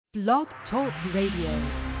Blog Talk Radio.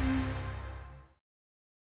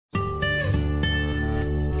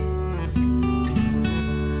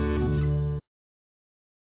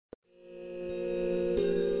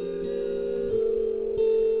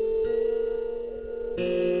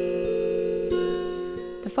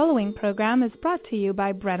 The following program is brought to you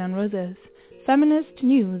by Bread and Roses, feminist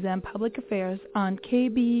news and public affairs on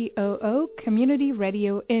KBOO Community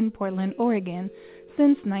Radio in Portland, Oregon,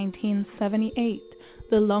 since 1978,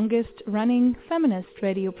 the longest-running feminist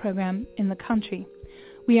radio program in the country.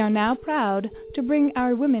 We are now proud to bring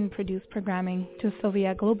our women-produced programming to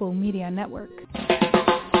Sylvia Global Media Network.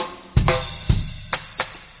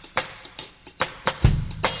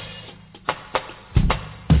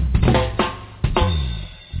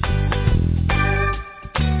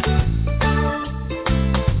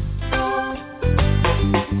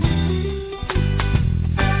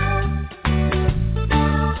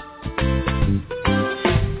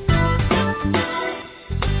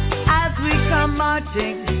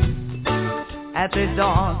 At the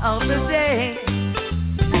dawn of the day,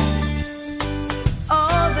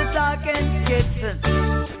 all the darkened kitchens,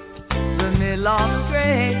 the mill-off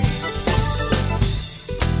gray,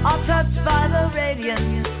 are touched by the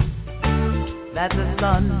radiance that the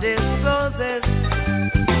sun discloses.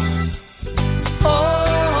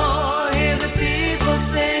 Oh, hear the people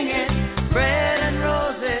singing bread and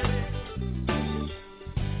roses.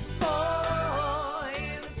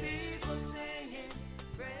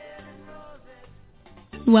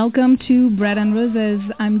 Welcome to Bread and Roses.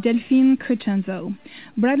 I'm Delphine.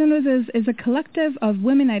 Bread and Roses is a collective of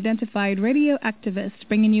women-identified radio activists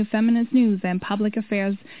bringing you feminist news and public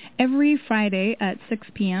affairs every Friday at 6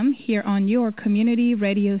 p.m. here on your community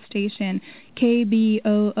radio station,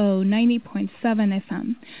 KBOO 90.7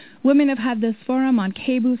 FM. Women have had this forum on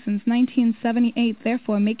KBOO since 1978,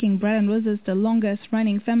 therefore making Bread and Roses the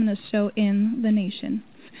longest-running feminist show in the nation.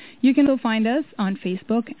 You can also find us on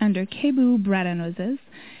Facebook under KBOO Bread and Roses.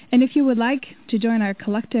 And if you would like to join our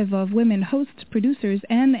collective of women hosts, producers,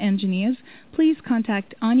 and engineers, please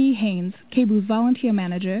contact Ani Haynes, KBOO's volunteer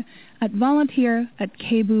manager, at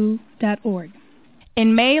volunteer@kboo.org.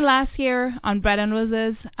 In May last year on Bread and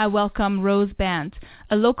Roses, I welcomed Rose Band,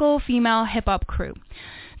 a local female hip-hop crew.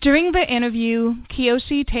 During the interview,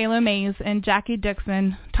 Kiyoshi Taylor-Mays and Jackie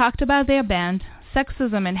Dixon talked about their band,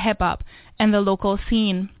 sexism in hip-hop, and the local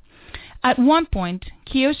scene. At one point,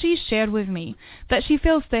 Kiyoshi shared with me that she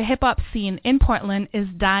feels the hip-hop scene in Portland is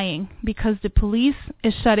dying because the police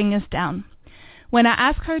is shutting us down. When I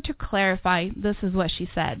asked her to clarify, this is what she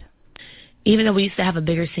said. Even though we used to have a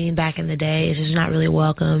bigger scene back in the day, it's just not really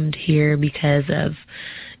welcomed here because of,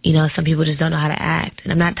 some people just don't know how to act.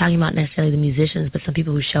 And I'm not talking about necessarily the musicians, but some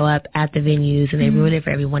people who show up at the venues and they ruin it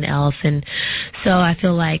for everyone else. And so I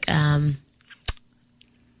feel like the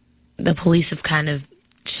police have kind of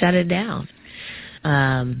shut it down,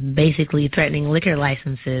 basically threatening liquor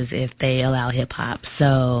licenses if they allow hip-hop.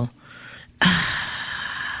 So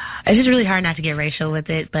it's just really hard not to get racial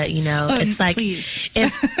with it, but, it's like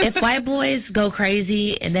if white boys go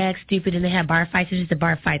crazy and they act stupid and they have bar fights, it's just a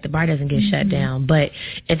bar fight. The bar doesn't get shut down. But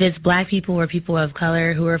if it's black people or people of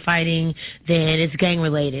color who are fighting, then it's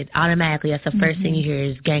gang-related. Automatically, that's the first thing you hear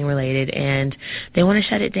is gang-related, and they want to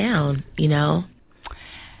shut it down,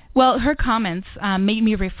 Well, her comments made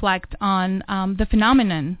me reflect on the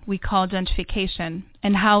phenomenon we call gentrification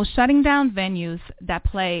and how shutting down venues that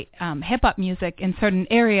play hip-hop music in certain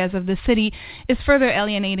areas of the city is further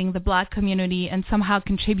alienating the black community and somehow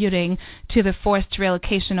contributing to the forced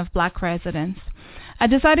relocation of black residents. I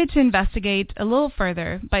decided to investigate a little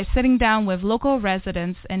further by sitting down with local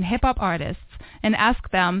residents and hip-hop artists and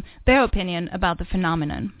ask them their opinion about the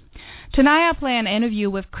phenomenon. Tonight I play an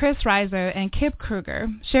interview with Chris Reiser and Kipp Kruger,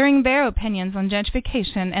 sharing their opinions on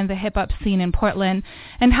gentrification and the hip-hop scene in Portland,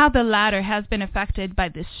 and how the latter has been affected by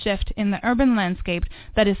this shift in the urban landscape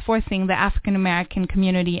that is forcing the African-American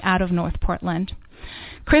community out of North Portland.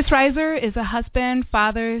 Chris Reiser is a husband,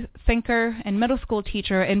 father, thinker, and middle school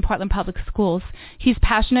teacher in Portland Public Schools. He's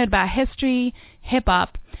passionate about history,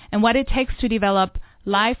 hip-hop, and what it takes to develop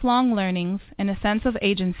lifelong learnings and a sense of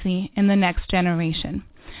agency in the next generation.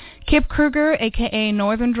 Kipp Kruger, a.k.a.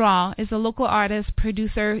 NorthernDraw, is a local artist,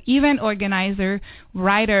 producer, event organizer,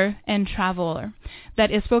 writer, and traveler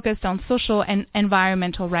that is focused on social and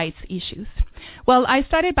environmental rights issues. Well, I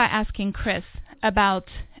started by asking Chris about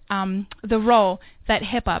the role that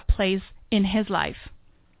hip-hop plays in his life.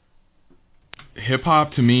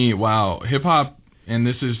 Hip-hop to me, hip-hop, and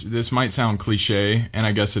this might sound cliche, and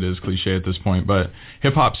I guess it is cliche at this point, but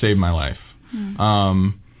hip-hop saved my life.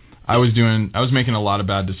 I was making a lot of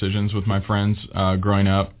bad decisions with my friends growing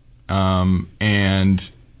up, and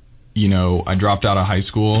I dropped out of high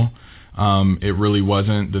school. It really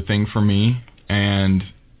wasn't the thing for me, and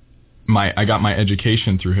I got my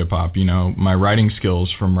education through hip hop. My writing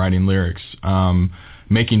skills from writing lyrics,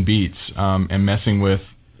 making beats, and messing with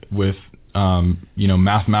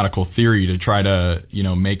mathematical theory to try to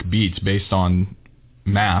make beats based on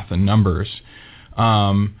math and numbers.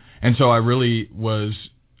 And so I really was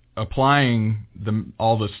applying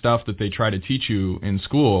all the stuff that they try to teach you in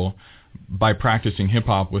school by practicing hip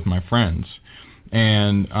hop with my friends.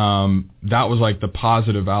 And that was like the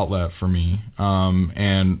positive outlet for me,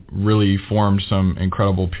 and really formed some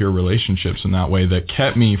incredible peer relationships in that way that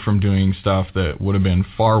kept me from doing stuff that would have been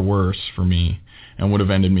far worse for me and would have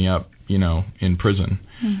ended me up, in prison.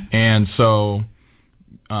 Mm-hmm. And so,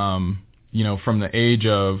 from the age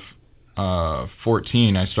of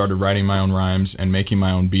 14, I started writing my own rhymes and making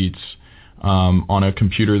my own beats on a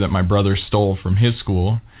computer that my brother stole from his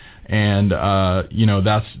school. And,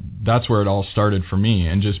 that's where it all started for me.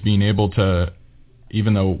 And just being able to,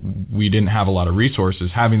 even though we didn't have a lot of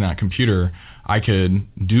resources, having that computer, I could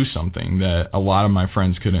do something that a lot of my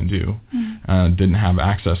friends couldn't do, didn't have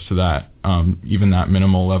access to that, even that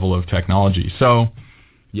minimal level of technology. So,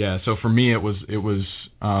 so for me, it was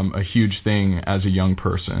a huge thing as a young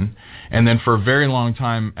person. And then for a very long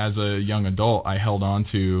time as a young adult, I held on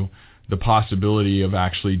to the possibility of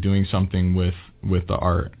actually doing something with the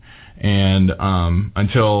art. And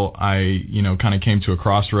until I, kind of came to a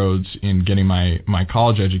crossroads in getting my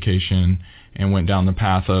college education and went down the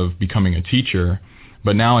path of becoming a teacher.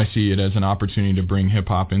 But now I see it as an opportunity to bring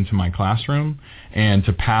hip-hop into my classroom and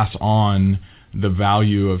to pass on the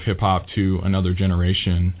value of hip-hop to another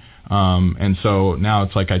generation. And so now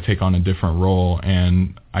it's like I take on a different role,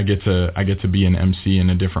 and I get to be an MC in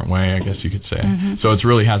a different way, I guess you could say. Mm-hmm. So it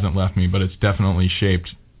really hasn't left me, but it's definitely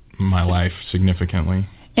shaped my life significantly.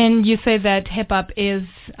 And you say that hip-hop is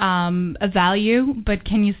a value, but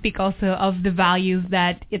can you speak also of the values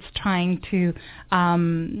that it's trying to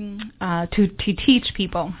teach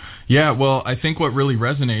people? Yeah, well, I think what really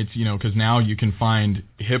resonates, because now you can find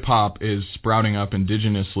hip-hop is sprouting up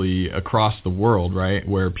indigenously across the world, right,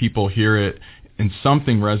 where people hear it and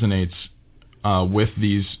something resonates with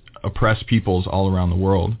these oppressed peoples all around the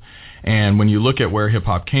world. And when you look at where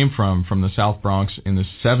hip-hop came from the South Bronx in the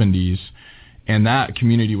 70s, and that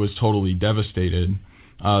community was totally devastated.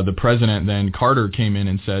 The president then, Carter, came in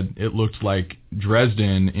and said it looked like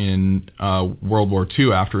Dresden in World War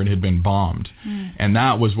II after it had been bombed. Mm. And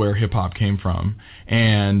that was where hip-hop came from.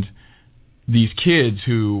 And these kids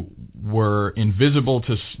who were invisible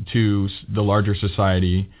to the larger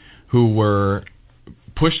society, who were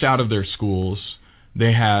pushed out of their schools,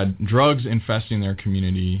 they had drugs infesting their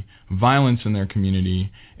community, violence in their community,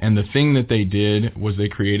 and the thing that they did was they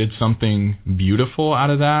created something beautiful out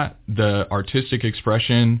of that, the artistic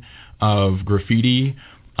expression of graffiti,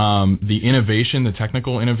 the innovation, the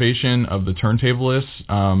technical innovation of the turntablists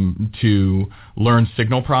to learn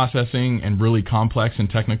signal processing and really complex and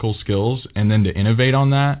technical skills, and then to innovate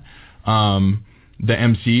on that. The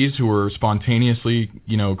MCs who were spontaneously,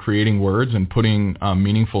 creating words and putting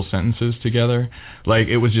meaningful sentences together. Like,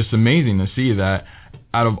 it was just amazing to see that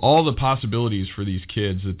out of all the possibilities for these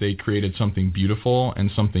kids, that they created something beautiful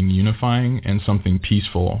and something unifying and something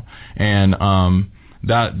peaceful. And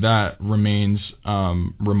that remains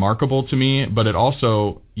remarkable to me. But it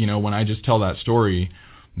also, when I just tell that story,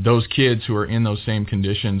 those kids who are in those same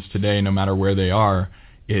conditions today, no matter where they are,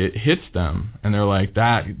 it hits them, and they're like,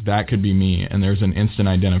 that could be me, and there's an instant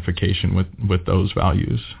identification with those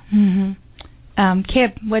values. Mm-hmm.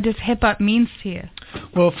 Kipp, what does hip-hop mean to you?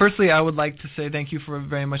 Well, firstly, I would like to say thank you for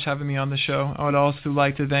very much having me on the show. I would also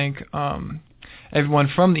like to thank everyone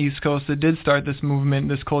from the East Coast that did start this movement,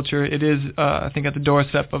 this culture. It is, I think, at the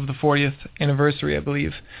doorstep of the 40th anniversary, I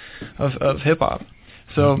believe, of hip-hop.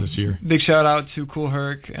 So this year. Big shout-out to Kool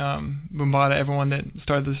Herc, Boombada, everyone that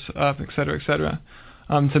started this up, et cetera, et cetera.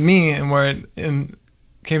 To me, and where it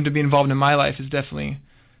came to be involved in my life, is definitely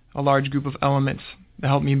a large group of elements that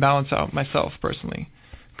help me balance out myself personally.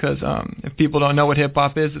 Because if people don't know what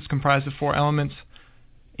hip-hop is, it's comprised of 4 elements: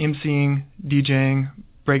 emceeing, DJing,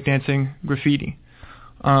 breakdancing, graffiti.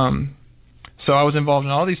 So I was involved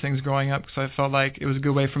in all these things growing up because I felt like it was a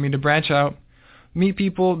good way for me to branch out, meet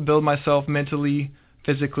people, build myself mentally,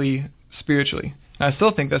 physically, spiritually. And I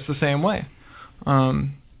still think that's the same way.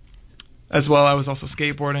 As well, I was also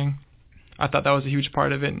skateboarding. I thought that was a huge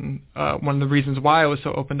part of it, and one of the reasons why I was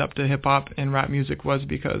so opened up to hip-hop and rap music was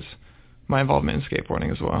because my involvement in skateboarding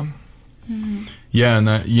as well. Mm-hmm. Yeah, and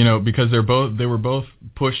that, because they were both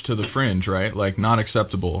pushed to the fringe, right? Like, not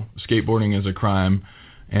acceptable. Skateboarding is a crime,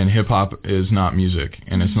 and hip-hop is not music,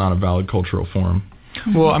 and it's not a valid cultural form.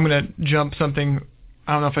 Well, I'm going to jump something.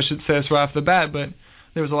 I don't know if I should say this right off the bat, but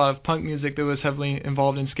there was a lot of punk music that was heavily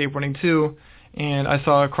involved in skateboarding too. And I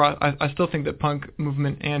still think that punk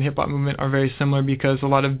movement and hip hop movement are very similar because a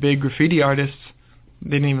lot of big graffiti artists,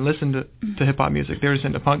 they didn't even listen to hip hop music. They were just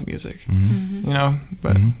into punk music, you know.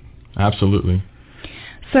 But Absolutely.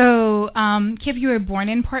 So, Kipp, you were born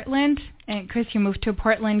in Portland, and Chris, you moved to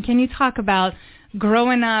Portland. Can you talk about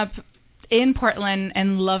growing up in Portland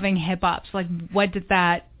and loving hip hop? So, like, what did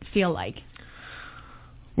that feel like?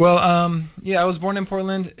 Well, I was born in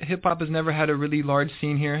Portland. Hip hop has never had a really large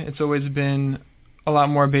scene here. It's always been a lot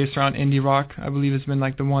more based around indie rock. I believe it's been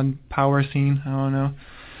like the one power scene. I don't know.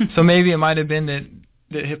 So maybe it might have been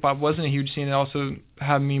that hip hop wasn't a huge scene. It also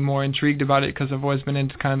had me more intrigued about it because I've always been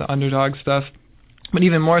into kind of the underdog stuff. But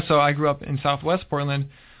even more so, I grew up in Southwest Portland,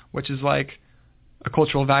 which is like a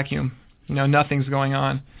cultural vacuum. You know, nothing's going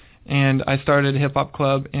on. And I started a hip hop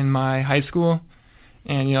club in my high school.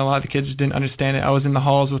 And, you know, a lot of the kids just didn't understand it. I was in the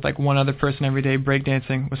halls with like one other person every day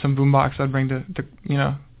breakdancing with some boombox I'd bring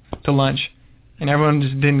to lunch. And everyone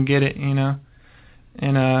just didn't get it, you know.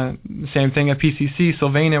 And the same thing at PCC,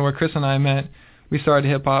 Sylvania, where Chris and I met. We started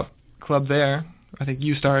a hip hop club there. I think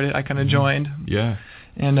you started. I kind of joined. Yeah.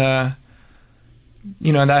 And,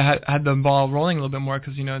 you know, that had the ball rolling a little bit more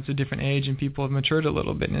because, you know, it's a different age and people have matured a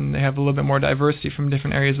little bit and they have a little bit more diversity from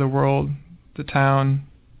different areas of the world, the town,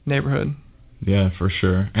 neighborhood. Yeah, for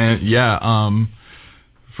sure. And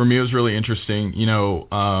for me, it was really interesting. You know,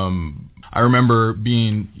 I remember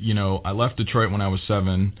being, you know, I left Detroit when I was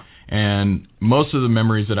 7, and most of the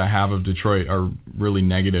memories that I have of Detroit are really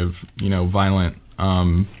negative, you know, violent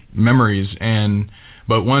memories.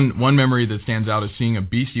 But one memory that stands out is seeing a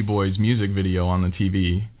Beastie Boys music video on the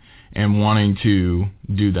TV and wanting to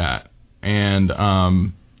do that.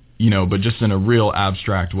 And you know, but just in a real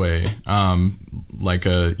abstract way, like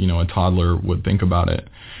a toddler would think about it.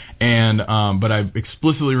 And but I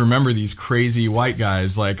explicitly remember these crazy white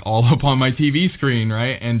guys like all up on my TV screen,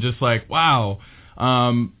 right? And just like, wow.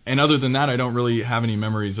 And other than that, I don't really have any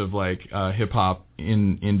memories of like hip hop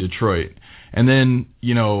in Detroit. And then,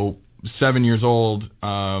 you know, 7 years old,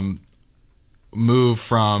 moved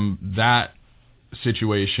from that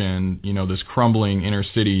situation, you know, this crumbling inner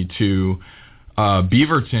city to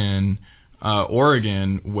Beaverton,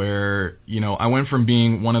 Oregon, where, you know, I went from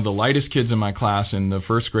being one of the lightest kids in my class in the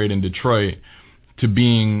first grade in Detroit to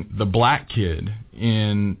being the black kid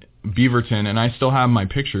in Beaverton. And I still have my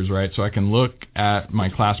pictures, right? So I can look at my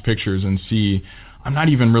class pictures and see I'm not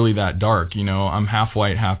even really that dark, you know, I'm half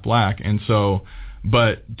white, half black. And so,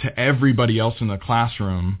 but to everybody else in the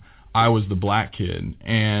classroom, I was the black kid.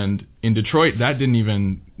 And in Detroit, that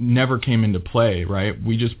never came into play, right?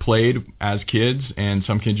 We just played as kids, and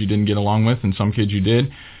some kids you didn't get along with, and some kids you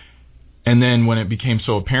did. And then when it became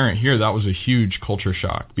so apparent here, that was a huge culture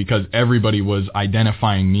shock because everybody was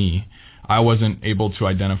identifying me. I wasn't able to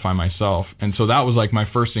identify myself. And so that was like my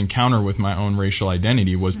first encounter with my own racial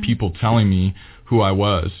identity was people telling me who I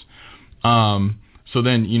was. So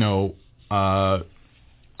then, you know,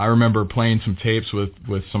 I remember playing some tapes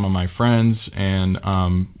with some of my friends, and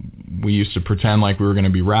we used to pretend like we were going to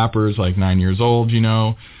be rappers, like 9 years old, you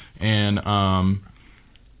know, and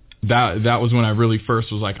that was when I really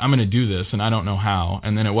first was like, I'm going to do this, and I don't know how.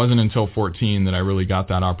 And then it wasn't until 14 that I really got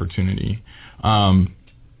that opportunity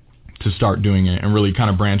to start doing it, and really kind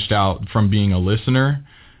of branched out from being a listener,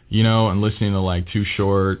 you know, and listening to like Too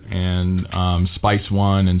Short and Spice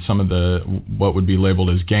One and some of the what would be labeled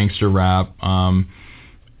as gangster rap.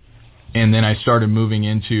 And then I started moving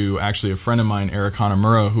into actually a friend of mine, Eric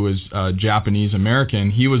Hanamura, who is Japanese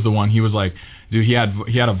American. He was the one. He was like, dude, he had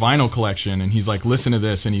a vinyl collection, and he's like, listen to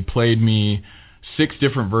this, and he played me 6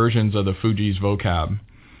 different versions of the Fugees vocab,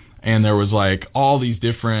 and there was like all these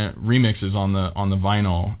different remixes on the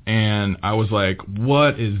vinyl, and I was like,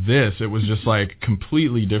 what is this? It was just like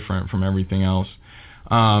completely different from everything else,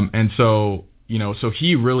 and so. You know, so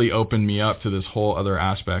he really opened me up to this whole other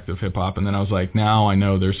aspect of hip hop, and then I was like, now I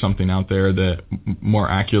know there's something out there that more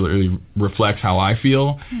accurately reflects how I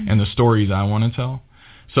feel and the stories I want to tell.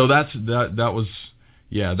 So that was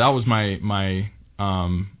my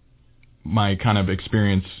kind of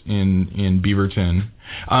experience in Beaverton.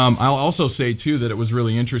 I'll also say too that it was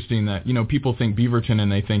really interesting that, you know, people think Beaverton and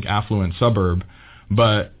they think affluent suburb,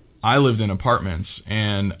 but I lived in apartments,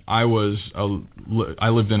 and I lived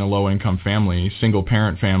in a low-income family,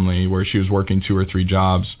 single-parent family, where she was working 2 or 3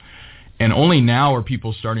 jobs. And only now are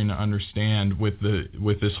people starting to understand with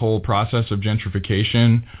this whole process of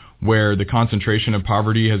gentrification, where the concentration of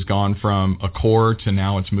poverty has gone from a core to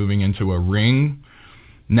now it's moving into a ring,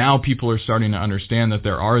 now people are starting to understand that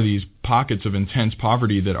there are these pockets of intense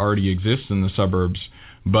poverty that already exist in the suburbs,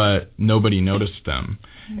 but nobody noticed them.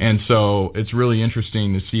 And so it's really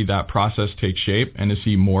interesting to see that process take shape and to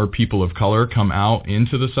see more people of color come out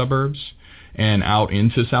into the suburbs and out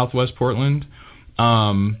into Southwest Portland,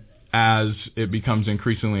 as it becomes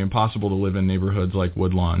increasingly impossible to live in neighborhoods like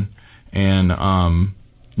Woodlawn and,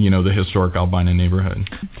 the historic Albina neighborhood.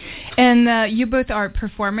 And you both are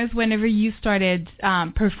performers. Whenever you started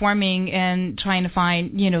performing and trying to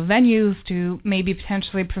find, venues to maybe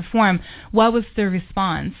potentially perform, what was the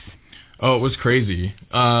response? Oh, it was crazy.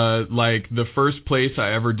 Like the first place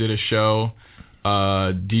I ever did a show,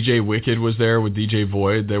 DJ Wicked was there with DJ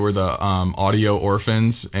Void. They were the Audio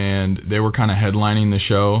Orphans, and they were kind of headlining the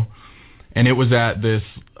show. And it was at this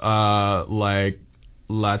like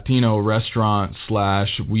Latino restaurant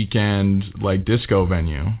 / weekend like disco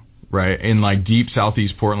venue, right, in like deep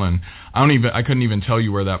Southeast Portland. I couldn't even tell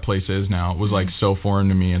you where that place is now. It was like so foreign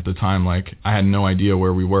to me at the time. Like I had no idea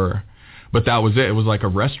where we were. But that was it. It was like a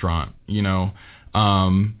restaurant, and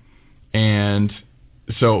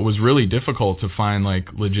so it was really difficult to find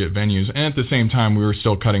like legit venues. And at the same time, we were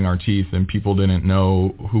still cutting our teeth, and people didn't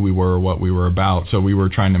know who we were or what we were about. So we were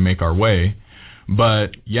trying to make our way.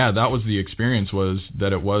 But yeah, that was the experience, was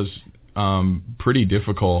that it was pretty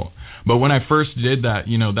difficult. But when I first did that,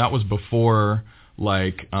 that was before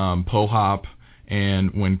like Pohop.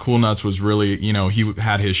 And when Cool Nuts was really, he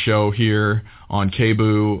had his show here on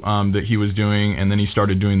KBOO that he was doing, and then he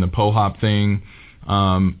started doing the Pohop thing.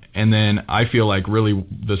 And then I feel like really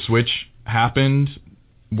the switch happened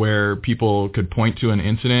where people could point to an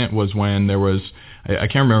incident was when there was, I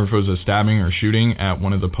can't remember if it was a stabbing or shooting at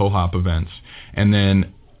one of the Pohop events. And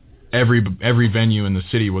then every venue in the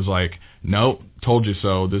city was like, nope, told you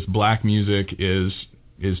so. This black music is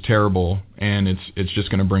terrible, and it's just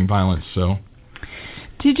going to bring violence. So.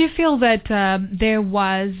 Did you feel that there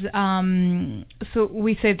was, so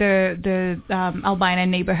we say the Albina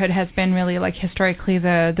neighborhood has been really like historically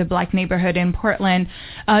the black neighborhood in Portland.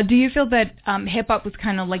 Do you feel that hip-hop was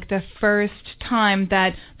kind of like the first time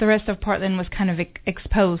that the rest of Portland was kind of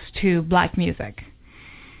exposed to black music?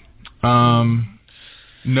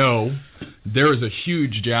 No. There was a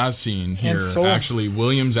huge jazz scene here. Actually,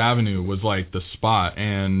 Williams Avenue was like the spot,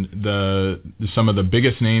 and some of the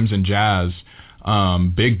biggest names in jazz,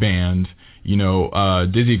 big band,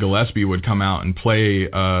 Dizzy Gillespie would come out and play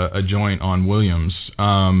a joint on Williams.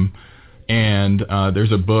 And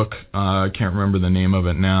there's a book, I can't remember the name of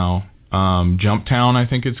it now, Jumptown, I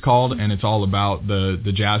think it's called, and it's all about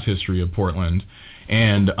the jazz history of Portland.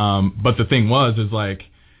 And but the thing is like,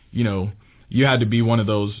 you had to be one of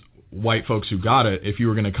those white folks who got it if you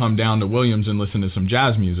were going to come down to Williams and listen to some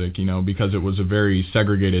jazz music, because it was a very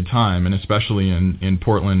segregated time, and especially in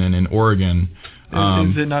Portland and in Oregon.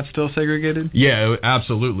 Is it not still segregated? Yeah,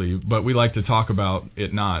 absolutely. But we like to talk about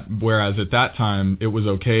it not. Whereas at that time, it was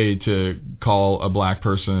okay to call a black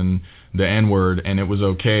person the N-word, and it was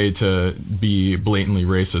okay to be blatantly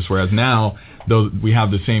racist. Whereas now, though we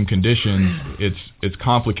have the same conditions, it's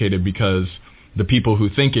complicated because the people who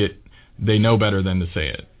think it, they know better than to say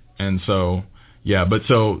it. And so, yeah, but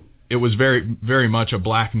so it was very, very much a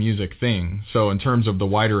black music thing. So in terms of the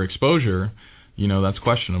wider exposure, that's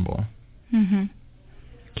questionable. Mm-hmm.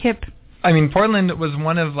 Kipp. I mean, Portland was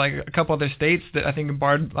one of like a couple other states that I think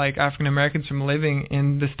barred like African Americans from living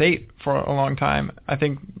in the state for a long time. I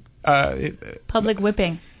think public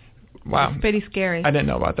whipping. Wow, it's pretty scary. I didn't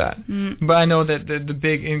know about that, but I know that the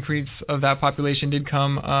big increase of that population did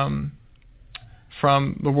come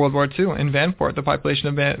from the World War II in Vanport, the population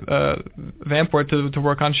of Vanport to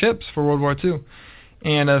work on ships for World War II.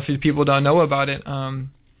 And if people don't know about it,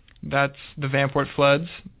 that's the Vanport floods.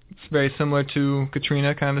 It's very similar to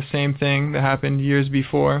Katrina, kind of the same thing that happened years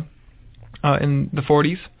before in the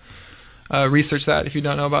 40s. Research that if you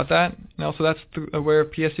don't know about that. And also that's where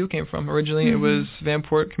PSU came from. Originally it was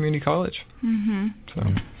Vanport Community College. Mm-hmm.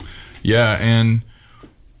 So. Yeah, and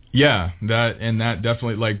that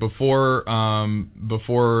definitely, like before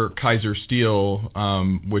Kaiser Steel,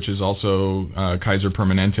 which is also Kaiser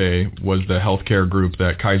Permanente, was the healthcare group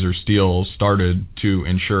that Kaiser Steel started to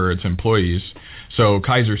insure its employees. So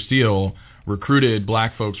Kaiser Steel recruited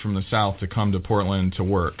black folks from the South to come to Portland to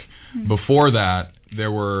work. Mm-hmm. Before that,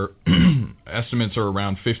 there were estimates are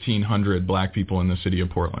around 1,500 black people in the city of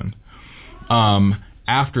Portland.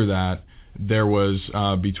 After that, there was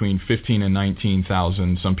between 15 and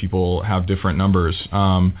 19,000. Some people have different numbers.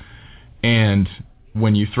 And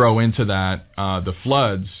when you throw into that the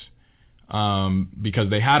floods, because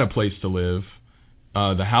they had a place to live,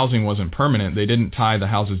 the housing wasn't permanent. They didn't tie the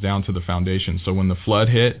houses down to the foundation. So when the flood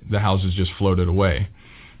hit, the houses just floated away.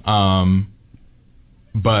 But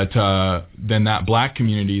then that black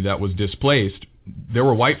community that was displaced, there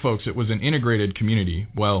were white folks. It was an integrated community.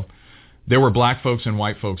 Well, there were black folks and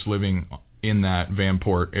white folks living in that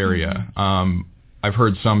Vanport area. I've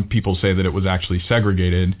heard some people say that it was actually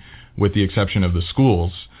segregated with the exception of the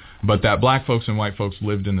schools, but that black folks and white folks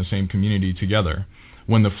lived in the same community together.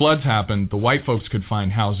 When the floods happened, the white folks could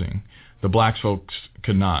find housing. The black folks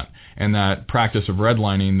could not. And that practice of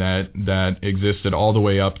redlining that existed all the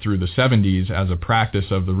way up through the 70s as a practice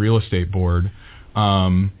of the real estate board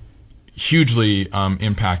hugely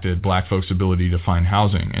impacted black folks' ability to find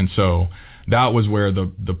housing. And so that was where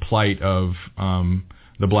the plight of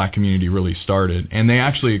the black community really started. And they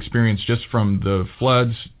actually experienced, just from the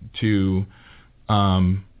floods to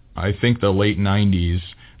I think the late 90s,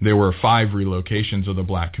 there were 5 relocations of the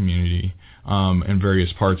black community in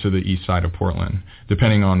various parts of the east side of Portland,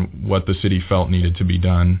 depending on what the city felt needed to be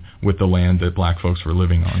done with the land that black folks were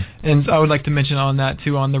living on. And I would like to mention on that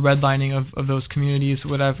too, on the redlining of those communities,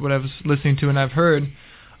 what I was listening to and I've heard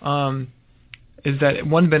is that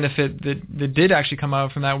one benefit that did actually come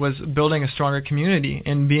out from that was building a stronger community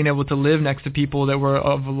and being able to live next to people that were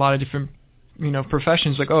of a lot of different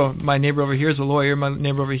professions. Like, oh, my neighbor over here is a lawyer, my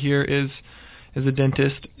neighbor over here is a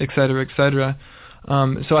dentist, et cetera, et cetera.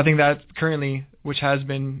 So I think that currently, which has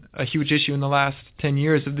been a huge issue in the last 10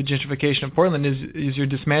 years of the gentrification of Portland, is you're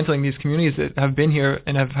dismantling these communities that have been here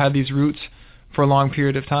and have had these roots for a long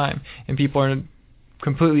period of time, and people are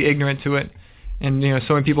completely ignorant to it. And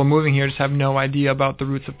so many people moving here just have no idea about the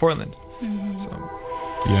roots of Portland. Mm-hmm.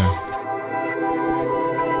 So. Yeah.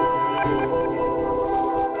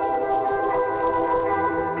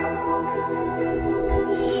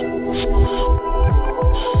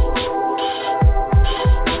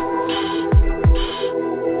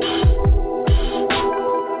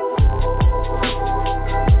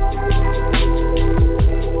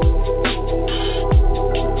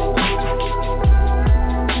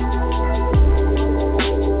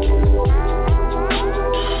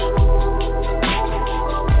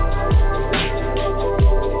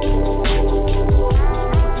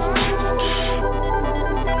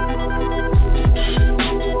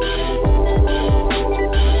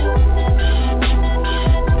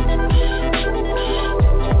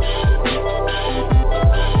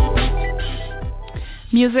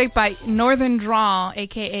 Music by NorthernDraw,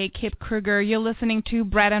 a.k.a. Kipp Kruger. You're listening to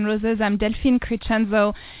Bread and Roses. I'm Delphine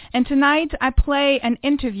Crescenzo, and tonight I play an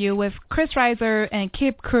interview with Chris Reiser and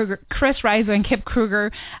Kipp Kruger,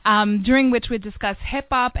 during which we discuss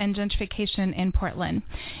hip-hop and gentrification in Portland.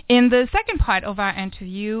 In the second part of our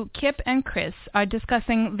interview, Kipp and Chris are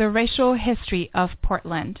discussing the racial history of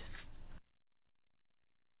Portland.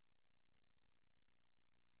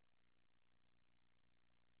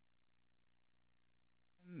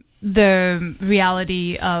 The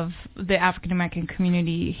reality of the African American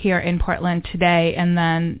community here in Portland today, and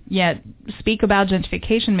then speak about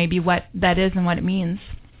gentrification, maybe what that is and what it means.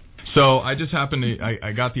 So I just happened to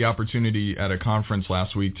I got the opportunity at a conference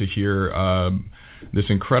last week to hear this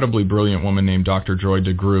incredibly brilliant woman named Dr. Joy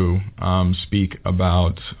DeGruy speak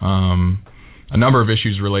about a number of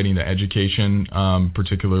issues relating to education,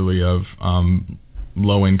 particularly of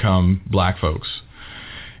low-income black folks.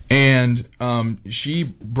 And she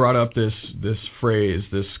brought up this phrase,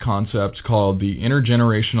 this concept called the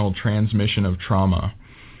intergenerational transmission of trauma.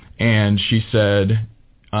 And she said,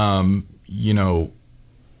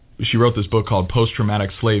 she wrote this book called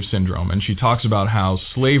Post-Traumatic Slave Syndrome. And she talks about how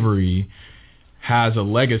slavery has a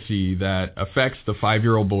legacy that affects the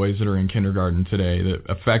 5-year-old boys that are in kindergarten today, that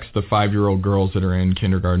affects the 5-year-old girls that are in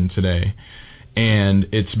kindergarten today. And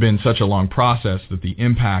it's been such a long process that the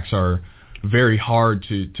impacts are very hard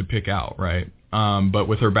to pick out, right? But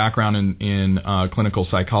with her background in clinical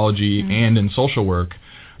psychology and in social work,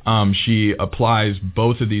 she applies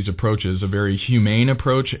both of these approaches, a very humane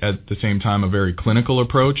approach, at the same time a very clinical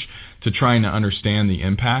approach, to trying to understand the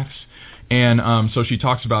impacts. And so she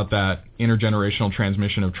talks about that intergenerational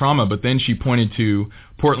transmission of trauma, but then she pointed to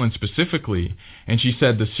Portland specifically, and she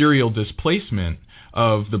said the serial displacement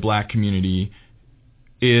of the black community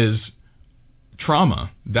is trauma.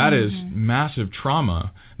 That is massive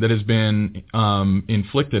trauma that has been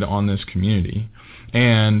inflicted on this community.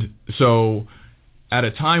 And so at a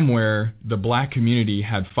time where the black community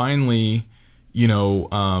had finally,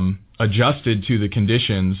 adjusted to the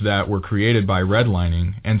conditions that were created by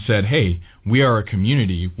redlining and said, hey, we are a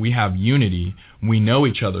community, we have unity, we know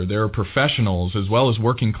each other, there are professionals as well as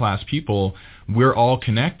working class people, we're all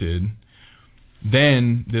connected.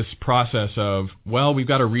 Then this process of, we've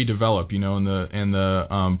got to redevelop, and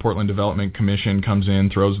the Portland Development Commission comes in,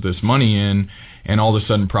 throws this money in, and all of a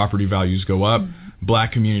sudden property values go up.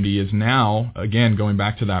 black community is now, again, going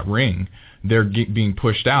back to that ring, they're being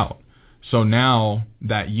pushed out. So now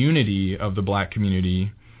that unity of the black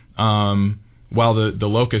community, while the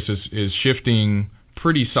locus is shifting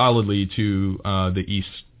pretty solidly to the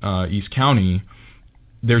East County,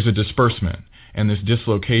 there's a disbursement and this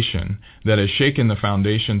dislocation that has shaken the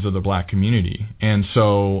foundations of the black community. And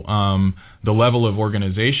so the level of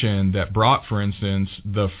organization that brought, for instance,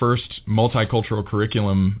 the first multicultural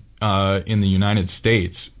curriculum in the United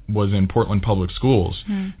States was in Portland Public Schools,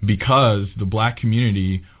 because the black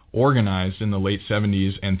community organized in the late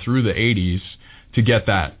 70s and through the 80s to get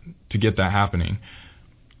that happening.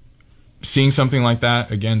 Seeing something like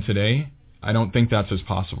that again today, I don't think that's as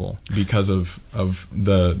possible because of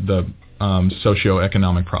the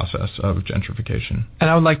socioeconomic process of gentrification. And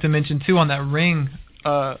I would like to mention too, on that ring,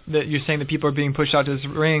 that you're saying that people are being pushed out to this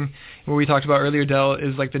ring. What we talked about earlier, Del,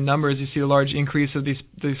 is like the numbers. You see a large increase of these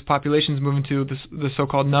populations moving to the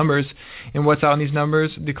so-called numbers. And what's out in these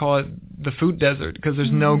numbers? They call it the food desert, because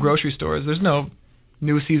there's no grocery stores. There's no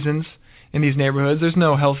New Seasons in these neighborhoods. There's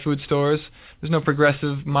no health food stores. There's no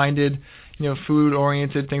progressive-minded,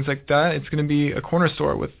 food-oriented things like that. It's going to be a corner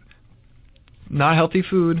store with not healthy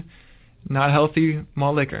food, not healthy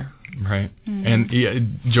malt liquor. Right. And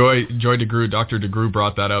Joy DeGroot, Dr. DeGroot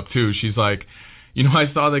brought that up too. She's like,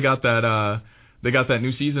 I saw they got that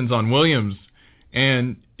New Seasons on Williams,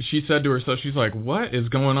 and she said to herself, she's like, what is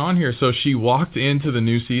going on here? So she walked into the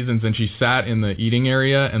New Seasons and she sat in the eating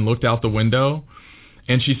area and looked out the window,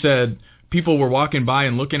 and she said people were walking by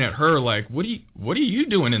and looking at her like, what are you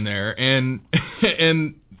doing in there? And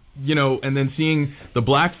and then seeing the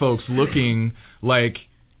black folks looking like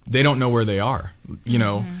they don't know where they are,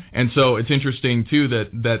 And so it's interesting too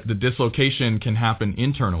that the dislocation can happen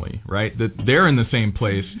internally, right? That they're in the same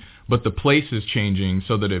place, but the place is changing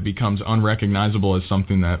so that it becomes unrecognizable as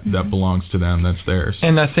something that belongs to them, that's theirs.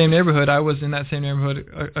 In that same neighborhood, I was in that same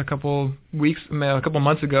neighborhood a couple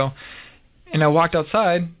months ago, and I walked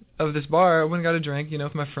outside of this bar. I went and got a drink,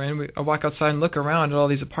 with my friend. I walk outside and look around at all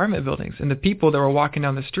these apartment buildings and the people that were walking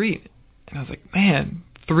down the street, and I was like, man,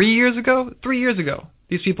 3 years ago,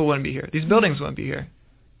 these people wouldn't be here. These buildings wouldn't be here.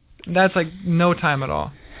 That's like no time at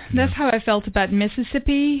all. That's how I felt about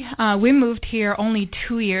Mississippi. We moved here only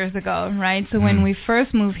 2 years ago, right? So when we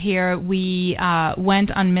first moved here, we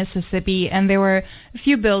went on Mississippi, and there were a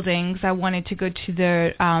few buildings. I wanted to go to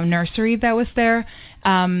the nursery that was there,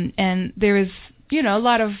 and there was, a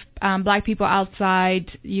lot of black people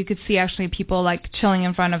outside. You could see actually people like chilling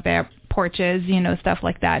in front of their porches, stuff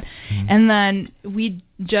like that. And then we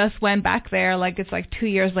just went back there, it's like 2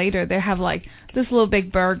 years later. They have like this little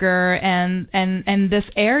big burger and this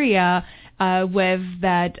area with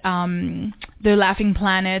that the Laughing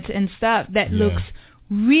Planet and stuff that looks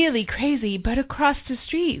really crazy. But across the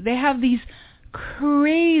street, they have these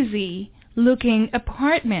crazy looking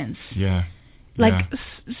apartments.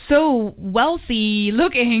 So wealthy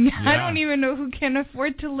looking. I don't even know who can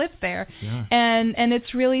afford to live there. And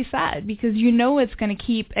it's really sad because it's going to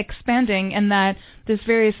keep expanding, and that this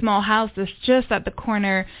very small house that's just at the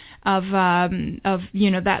corner of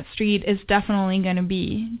that street is definitely going to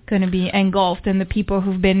be engulfed, and the people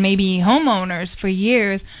who've been maybe homeowners for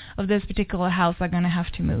years of this particular house are going to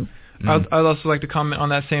have to move. I'd also like to comment on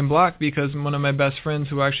that same block, because one of my best friends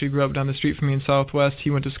who actually grew up down the street from me in Southwest, he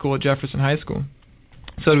went to school at Jefferson High School.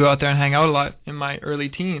 So I'd go out there and hang out a lot in my early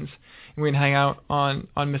teens, and we'd hang out on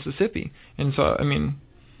Mississippi. And so,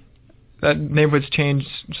 that neighborhood's changed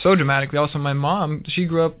so dramatically. Also, my mom, she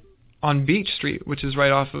grew up on Beach Street, which is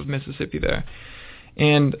right off of Mississippi there.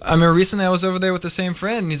 And I remember recently I was over there with the same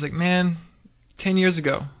friend, and he's like, man, 10 years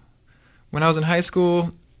ago, when I was in high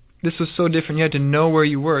school, this was so different. You had to know where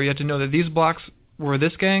you were. You had to know that these blocks were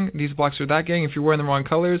this gang, these blocks were that gang. If you're wearing the wrong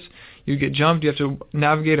colors, you get jumped. You have to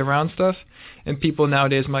navigate around stuff. And people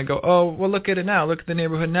nowadays might go, oh, well, look at it now. Look at the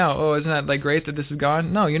neighborhood now. Oh, isn't that great that this is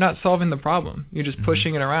gone? No, you're not solving the problem. You're just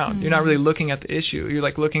pushing it around. You're not really looking at the issue. You're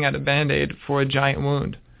looking at a Band-Aid for a giant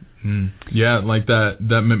wound. Yeah, like that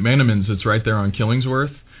McManamins, it's right there on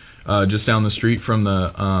Killingsworth, just down the street from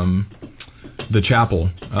the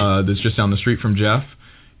chapel that's just down the street from Jeff.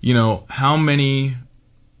 How many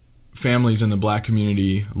families in the black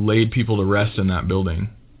community laid people to rest in that building,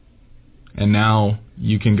 and now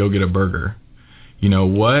you can go get a burger?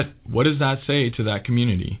 What does that say to that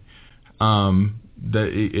community? That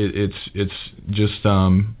it's just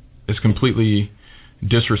it's completely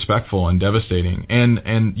disrespectful and devastating. And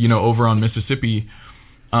over on Mississippi,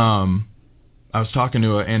 I was talking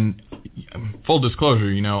to and full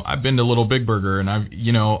disclosure, I've been to Little Big Burger, and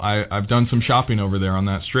I've done some shopping over there on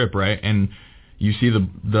that strip, right? And you see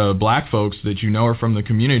the black folks that you know are from the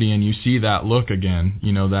community, and you see that look again,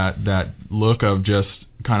 that look of just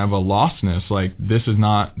kind of a lostness, like this is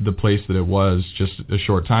not the place that it was just a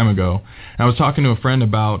short time ago. And I was talking to a friend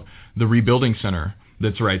about the rebuilding center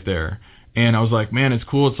that's right there, and I was like, man, it's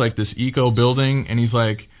cool, it's like this eco building, and he's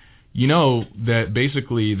like, that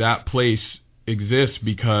basically that place exists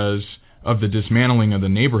because of the dismantling of the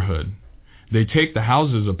neighborhood. They take the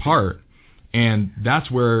houses apart, and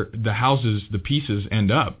that's where the pieces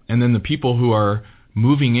end up. And then the people who are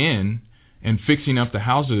moving in and fixing up the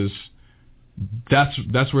houses,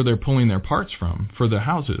 that's where they're pulling their parts from for the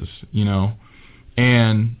houses,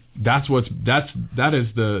 And that is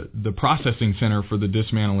the processing center for the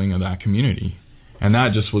dismantling of that community. And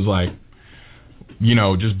that just was like,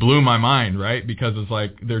 just blew my mind, right? Because it's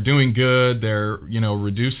like they're doing good, they're,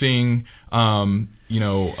 reducing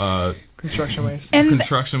construction waste.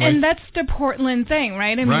 And that's the Portland thing,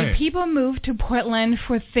 right? I mean, people move to Portland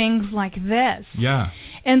for things like this. Yeah.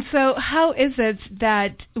 And so how is it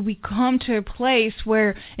that we come to a place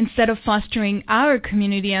where instead of fostering our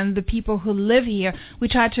community and the people who live here, we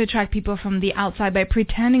try to attract people from the outside by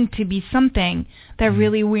pretending to be something that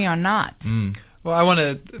really we are not? Well, I want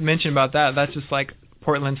to mention about that. That's just like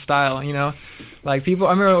Portland style, Like people,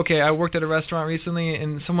 I remember, I worked at a restaurant recently,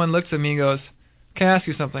 and someone looks at me and goes, "Can I ask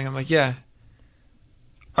you something?" I'm like, "Yeah."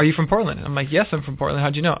 "Are you from Portland?" I'm like, "Yes, I'm from Portland.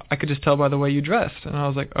 How'd you know?" "I could just tell by the way you dressed." And I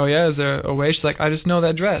was like, "Oh yeah, is there a way?" She's like, "I just know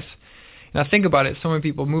that dress." And I think about it, so many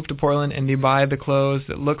people move to Portland and they buy the clothes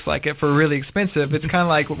that looks like it for really expensive. It's kind of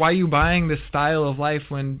like, why are you buying this style of life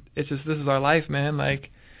when it's just, this is our life, man? Like,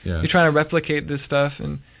 you're trying to replicate this stuff,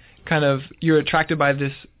 and kind of you're attracted by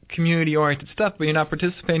this community-oriented stuff, but you're not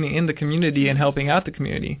participating in the community and helping out the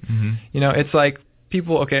community. It's like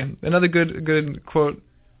people, another good quote,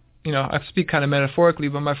 I speak kind of metaphorically,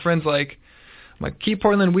 but my friend's like, keep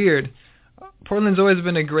Portland weird. Portland's always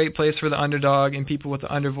been a great place for the underdog and people with the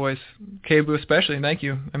undervoice. Kebu especially, thank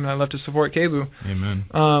you. I mean, I love to support Kebu.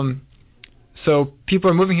 Amen. So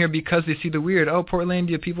people are moving here because they see the weird. Oh,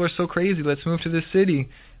 Portlandia, people are so crazy. Let's move to this city.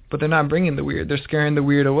 But they're not bringing the weird. They're scaring the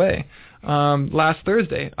weird away. Last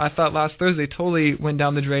Thursday totally went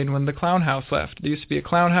down the drain when the clown house left. There used to be a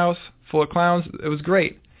clown house full of clowns. It was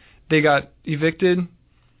great. They got evicted,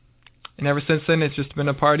 and ever since then, it's just been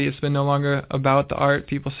a party. It's been no longer about the art,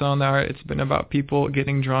 people selling the art. It's been about people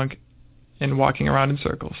getting drunk and walking around in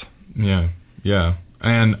circles. Yeah.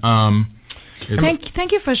 And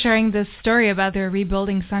thank you for sharing this story about their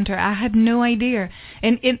rebuilding center. I had no idea,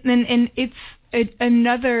 and it's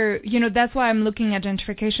another, that's why I'm looking at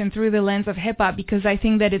gentrification through the lens of hip-hop, because I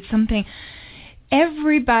think that it's something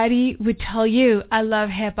everybody would tell you, I love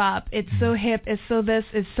hip-hop, it's so hip, it's so this,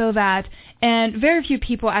 it's so that, and very few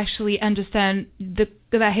people actually understand that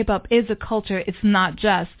hip-hop is a culture, it's not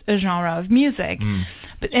just a genre of music.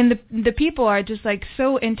 But and the people are just like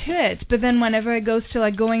so into it, but then whenever it goes to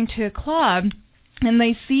like going to a club and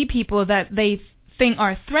they see people that they think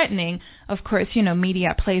are threatening, of course,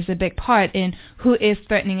 media plays a big part in who is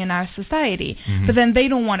threatening in our society. But then they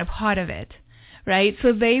don't want a part of it, right?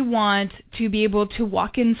 So they want to be able to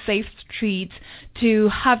walk in safe streets, to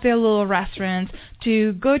have their little restaurants,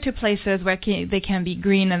 to go to places where they can be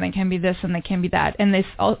green and they can be this and they can be that. And they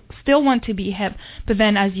still want to be hip, but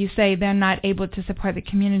then, as you say, they're not able to support the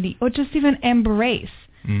community or just even embrace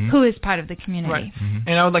who is part of the community. Right.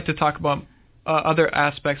 And I would like to talk about other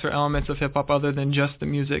aspects or elements of hip-hop other than just the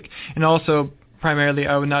music. And also, primarily,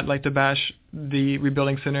 I would not like to bash the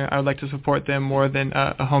Rebuilding Center. I would like to support them more than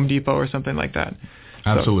a Home Depot or something like that.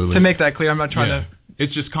 Absolutely. So, to make that clear, I'm not trying to...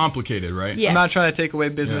 It's just complicated, right? Yeah. I'm not trying to take away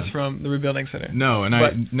business from the Rebuilding Center. No,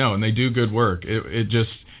 and they do good work. It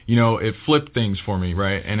just, it flipped things for me,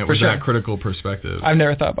 right? And it was that critical perspective. I've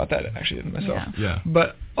never thought about that, actually, myself. Yeah.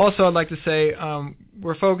 But also, I'd like to say,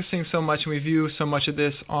 we're focusing so much, and we view so much of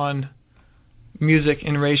this on music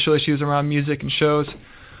and racial issues around music and shows,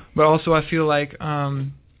 but also I feel like the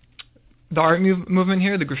art movement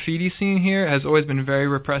here, the graffiti scene here, has always been very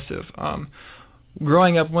repressive.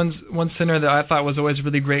 Growing up, one center that I thought was always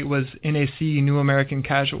really great was NAC, New American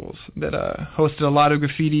Casuals, that hosted a lot of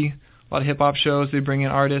graffiti, a lot of hip-hop shows. They bring in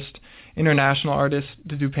artists, international artists,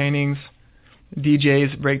 to do paintings,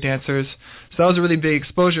 DJs, breakdancers. So that was a really big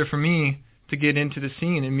exposure for me to get into the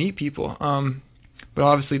scene and meet people. But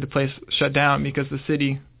obviously the place shut down because the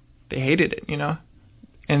city, they hated it,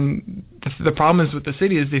 And the problem is with the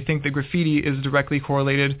city is they think that graffiti is directly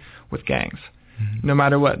correlated with gangs. No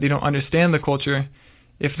matter what. They don't understand the culture.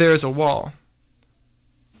 If there is a wall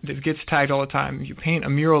that gets tagged all the time, you paint a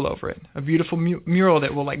mural over it, a beautiful mural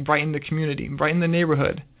that will like brighten the community, brighten the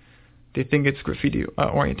neighborhood, they think it's graffiti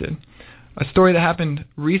oriented. A story that happened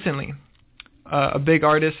recently, a big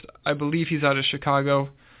artist. I believe he's out of Chicago,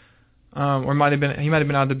 or he might have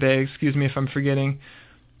been out of the Bay. Excuse me if I'm forgetting.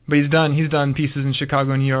 But he's done pieces in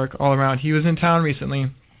Chicago, New York, all around. He was in town recently,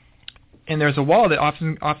 and there's a wall that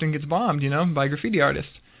often gets bombed, by graffiti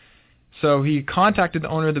artists. So he contacted the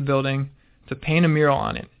owner of the building to paint a mural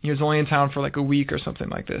on it. He was only in town for like a week or something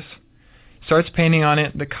like this. Starts painting on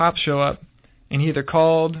it. The cops show up, and he either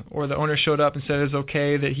called or the owner showed up and said it was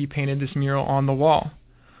okay that he painted this mural on the wall.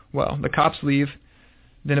 Well, the cops leave.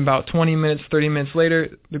 Then about 20 minutes, 30 minutes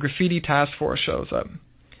later, the graffiti task force shows up.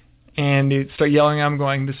 And they start yelling at him,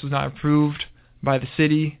 going, "This was not approved by the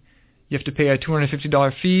city. You have to pay a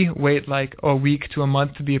 $250 fee, wait like a week to a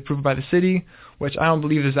month to be approved by the city," which I don't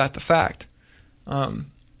believe is that the fact.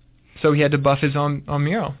 So he had to buff his own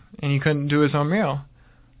mural, and he couldn't do his own mural.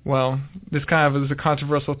 Well, this kind of is a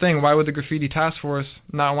controversial thing. Why would the graffiti task force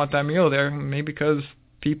not want that mural there? Maybe because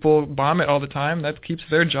people bomb it all the time. That keeps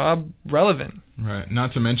their job relevant. Right.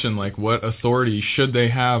 Not to mention, like, what authority should they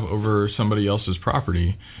have over somebody else's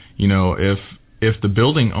property? If the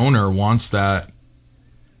building owner wants that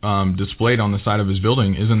displayed on the side of his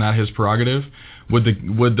building, isn't that his prerogative? Would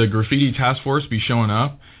the graffiti task force be showing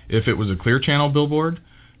up if it was a Clear Channel billboard,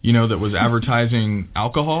 that was advertising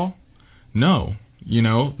alcohol? No.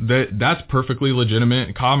 That's perfectly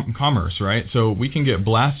legitimate commerce, right? So we can get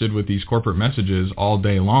blasted with these corporate messages all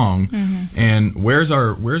day long. Mm-hmm. And where's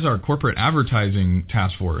our corporate advertising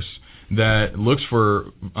task force that looks for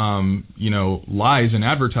lies in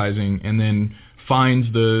advertising and then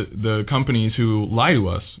finds the companies who lie to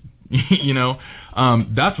us?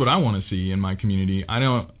 That's what I want to see in my community. I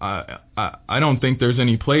don't think there's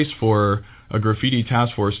any place for a graffiti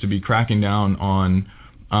task force to be cracking down on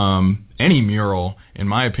any mural, in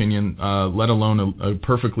my opinion, let alone a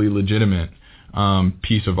perfectly legitimate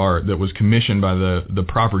piece of art that was commissioned by the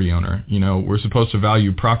property owner. We're supposed to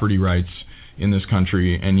value property rights in this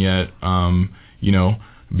country, and yet,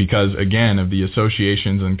 because, again, of the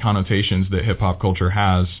associations and connotations that hip-hop culture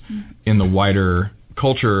has in the wider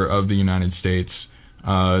culture of the United States,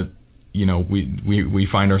 we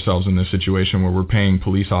find ourselves in this situation where we're paying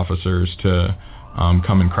police officers to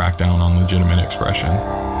come and crack down on legitimate expression.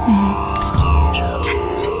 Mm-hmm.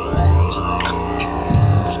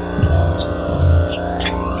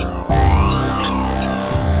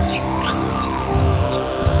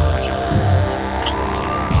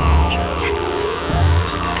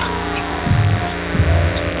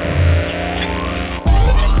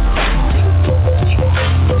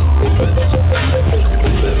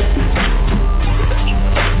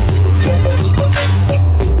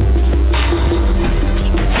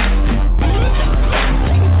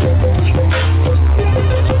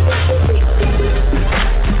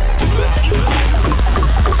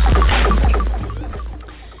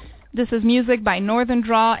 This is music by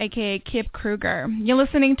NorthernDraw, aka Kipp Kruger. You're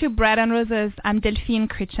listening to Bread and Roses. I'm Delphine,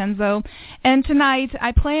 and tonight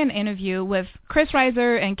I play an interview with Chris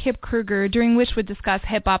Reiser and Kipp Kruger, during which we discuss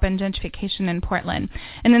hip-hop and gentrification in Portland.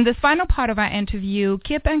 And in this final part of our interview,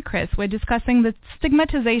 Kipp and Chris were discussing the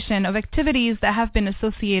stigmatization of activities that have been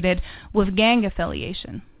associated with gang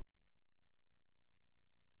affiliation.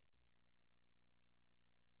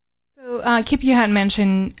 So, Kipp, you had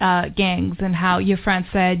mentioned gangs and how your friend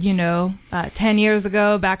said, 10 years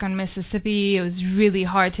ago back on Mississippi, it was really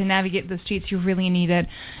hard to navigate the streets. You really needed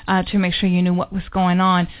to make sure you knew what was going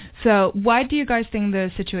on. So why do you guys think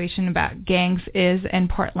the situation about gangs is in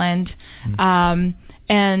Portland? And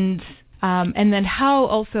then how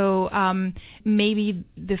also maybe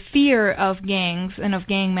the fear of gangs and of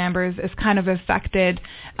gang members has kind of affected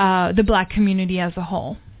the black community as a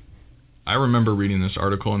whole? I remember reading this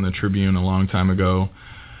article in the Tribune a long time ago,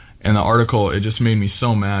 and the article, it just made me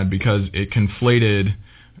so mad because it conflated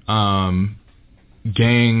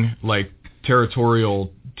gang, like,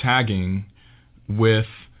 territorial tagging with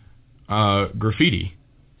graffiti.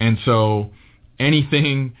 And so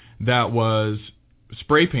anything that was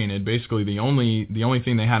spray painted, basically the only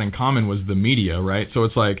thing they had in common was the media, right? So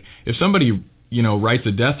it's like, if somebody writes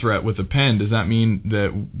a death threat with a pen, does that mean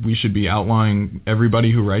that we should be outlawing everybody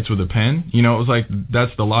who writes with a pen? It was like,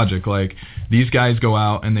 that's the logic. Like, these guys go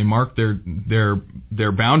out and they mark their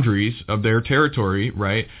boundaries of their territory,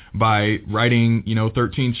 right, by writing,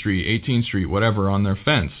 13th Street, 18th Street, whatever, on their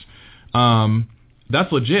fence.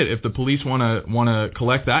 That's legit. If the police want to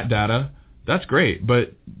collect that data, that's great.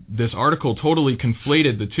 But this article totally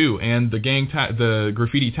conflated the two, and the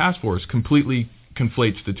graffiti task force completely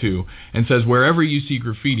conflates the two and says wherever you see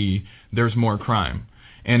graffiti, there's more crime.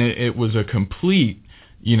 And it was a complete,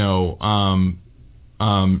 just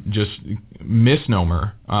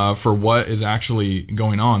misnomer for what is actually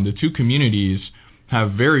going on. The two communities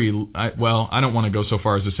have I don't want to go so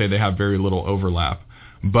far as to say they have very little overlap,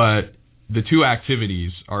 but the two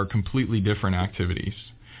activities are completely different activities.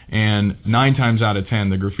 And 9 times out of 10,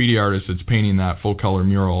 the graffiti artist that's painting that full-color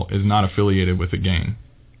mural is not affiliated with a gang.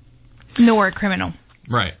 Nor a criminal.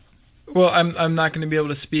 Right. Well, I'm not going to be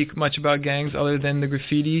able to speak much about gangs other than the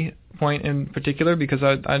graffiti point in particular, because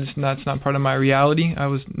that's not part of my reality. I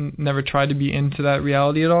was never tried to be into that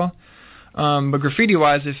reality at all. But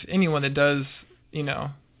graffiti-wise, if anyone that does,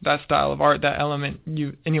 that style of art, that element,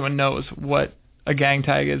 anyone knows what a gang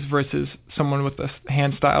tag is versus someone with a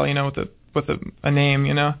hand style, with a name,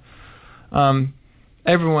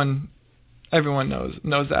 everyone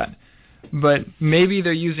knows that. But maybe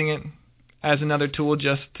they're using it as another tool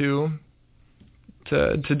just to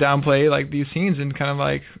downplay like these scenes and kind of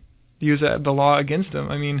like use the law against them.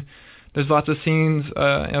 I mean, there's lots of scenes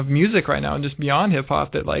of music right now and just beyond hip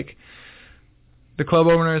hop that like the club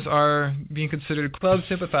owners are being considered club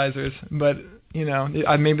sympathizers, but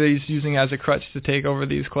maybe he's using it as a crutch to take over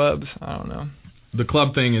these clubs. I don't know. The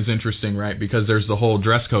club thing is interesting, right? Because there's the whole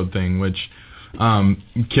dress code thing, which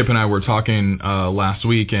Kipp and I were talking last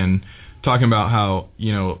week and talking about how,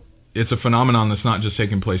 it's a phenomenon that's not just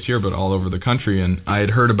taking place here, but all over the country. And I had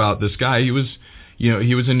heard about this guy. He was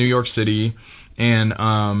in New York City and,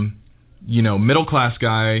 middle class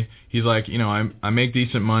guy. He's like, I make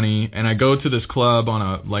decent money and I go to this club on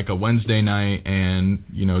a Wednesday night and,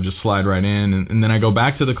 just slide right in. And then I go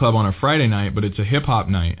back to the club on a Friday night, but it's a hip hop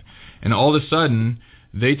night. And all of a sudden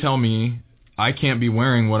they tell me I can't be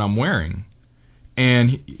wearing what I'm wearing.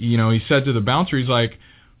 And, he said to the bouncer, he's like,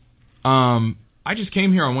 I just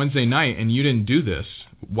came here on Wednesday night and you didn't do this.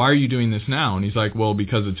 Why are you doing this now? And he's like, well,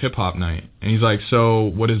 because it's hip hop night. And he's like, so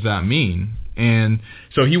what does that mean? And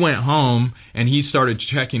so he went home and he started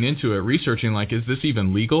checking into it, researching like, is this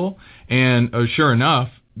even legal? And sure enough,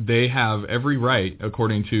 they have every right,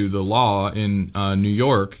 according to the law in New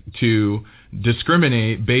York, to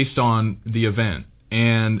discriminate based on the event.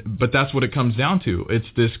 But that's what it comes down to. It's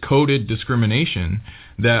this coded discrimination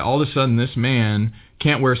that all of a sudden this man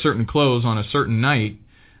can't wear certain clothes on a certain night,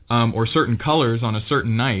 or certain colors on a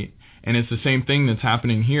certain night. And it's the same thing that's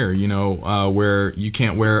happening here, where you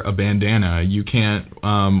can't wear a bandana, you can't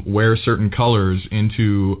wear certain colors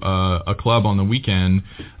into a club on the weekend,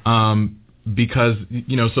 because,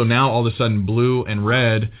 so now all of a sudden blue and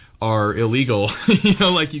red are illegal,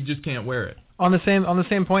 like you just can't wear it. On the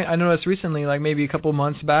same point, I noticed recently, like maybe a couple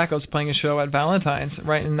months back, I was playing a show at Valentine's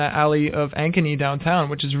right in that alley of Ankeny downtown,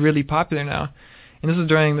 which is really popular now. And this was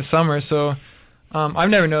during the summer, so I've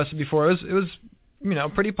never noticed it before. It was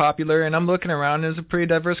pretty popular, and I'm looking around, and it was a pretty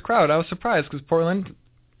diverse crowd. I was surprised because Portland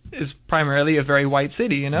is primarily a very white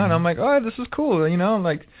city, and I'm like, oh, this is cool,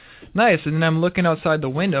 like nice. And then I'm looking outside the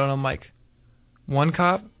window, and I'm like, 1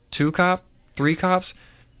 cop, 2 cop, 3 cops.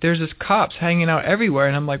 There's just cops hanging out everywhere,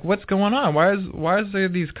 and I'm like, what's going on? Why is there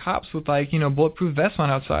these cops with like bulletproof vests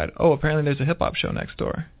on outside? Oh, apparently there's a hip hop show next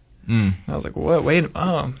door. I was like, what? Wait,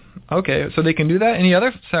 oh, okay. So they can do that any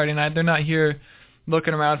other Saturday night? They're not here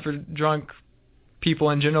looking around for drunk people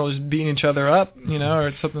in general, just beating each other up,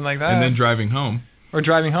 or something like that. And then driving home. Or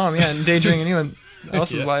driving home, yeah, and endangering anyone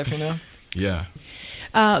else's life, Yeah.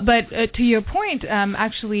 But to your point,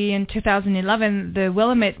 actually in 2011, the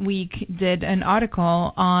Willamette Week did an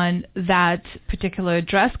article on that particular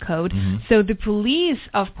dress code. Mm-hmm. So the police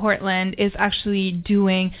of Portland is actually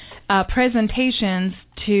doing presentations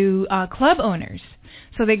to club owners.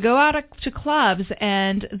 So they go out to clubs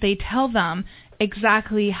and they tell them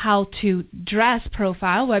exactly how to dress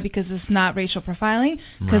profile. Why? Because it's not racial profiling,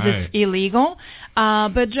 because it's illegal.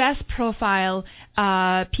 But dress profile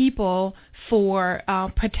people for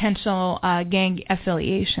potential gang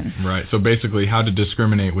affiliation. Right. So basically how to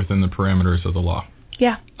discriminate within the parameters of the law.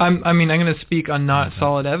 Yeah. I'm going to speak on not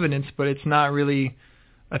solid evidence, but it's not really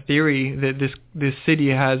a theory that this city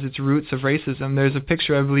has its roots of racism. There's a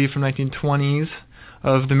picture, I believe, from 1920s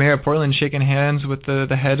of the mayor of Portland shaking hands with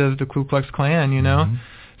the head of the Ku Klux Klan, Mm-hmm.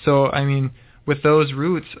 So, with those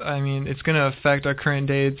roots, it's going to affect our current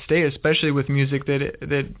day state, especially with music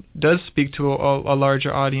that does speak to a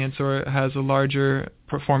larger audience or has a larger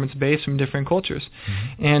performance base from different cultures.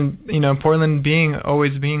 Mm-hmm. And, Portland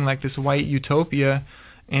always being like this white utopia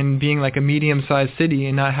and being like a medium-sized city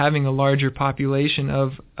and not having a larger population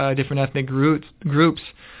of different ethnic groups,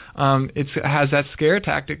 it has that scare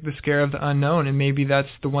tactic, the scare of the unknown. And maybe that's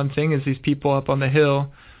the one thing is these people up on the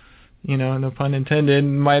hill, no pun intended,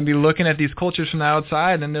 might be looking at these cultures from the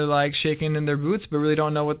outside and they're like shaking in their boots but really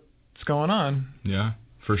don't know what's going on. Yeah,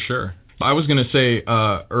 for sure. I was going to say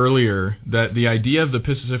earlier that the idea of the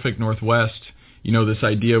Pacific Northwest this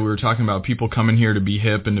idea we were talking about, people coming here to be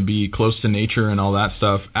hip and to be close to nature and all that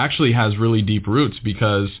stuff, actually has really deep roots,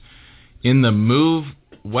 because in the move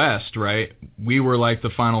west, right, we were like the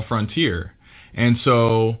final frontier. And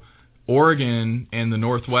so Oregon and the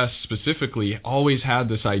Northwest specifically always had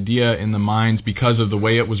this idea in the minds, because of the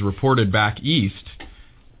way it was reported back east,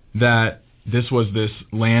 that this was this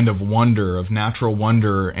land of wonder, of natural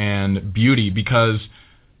wonder and beauty, because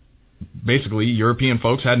basically European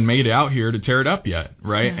folks hadn't made it out here to tear it up yet,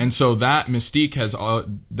 right? And so that mystique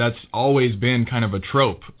that's always been kind of a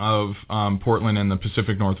trope of Portland and the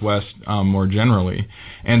Pacific Northwest more generally.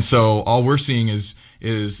 And so all we're seeing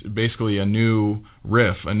is basically a new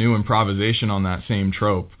riff, a new improvisation on that same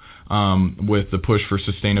trope, with the push for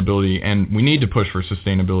sustainability. And we need to push for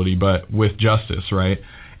sustainability, but with justice, right?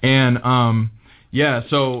 And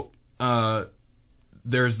so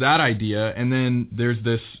there's that idea, and then there's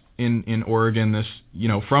this in Oregon, this,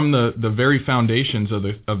 from the very foundations of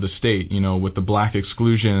the state, with the black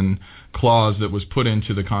exclusion clause that was put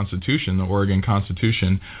into the Constitution, the Oregon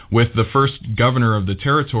Constitution, with the first governor of the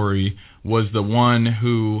territory was the one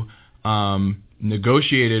who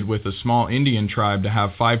negotiated with a small Indian tribe to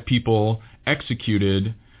have 5 people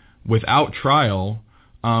executed without trial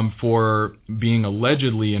for being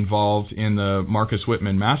allegedly involved in the Marcus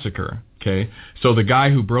Whitman massacre. Okay, so the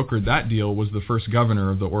guy who brokered that deal was the first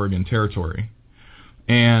governor of the Oregon Territory.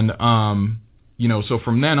 And, so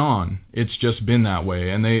from then on, it's just been that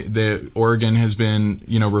way. And the Oregon has been,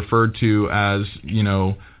 referred to as,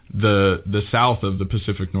 the south of the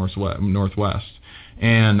Pacific Northwest.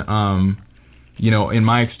 And, in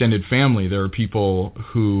my extended family, there are people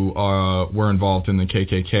who were involved in the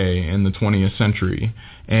KKK in the 20th century.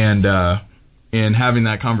 And in having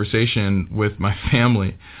that conversation with my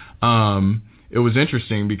family, it was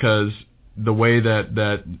interesting, because the way that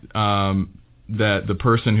the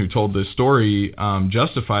person who told this story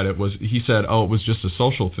justified it was, he said, "Oh, it was just a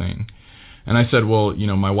social thing." And I said, "Well,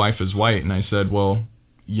 my wife is white," and I said, "Well,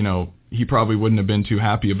 he probably wouldn't have been too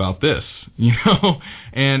happy about this,"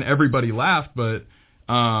 and everybody laughed, but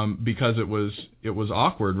because it was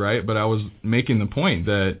awkward, right? But I was making the point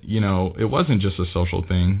that it wasn't just a social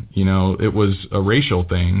thing, it was a racial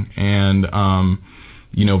thing, and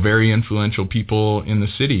very influential people in the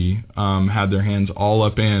city had their hands all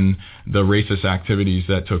up in the racist activities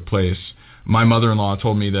that took place. My mother-in-law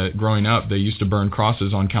told me that growing up, they used to burn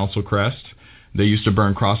crosses on Council Crest. They used to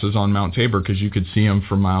burn crosses on Mount Tabor because you could see them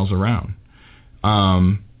for miles around.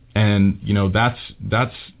 And that's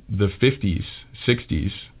the 50s,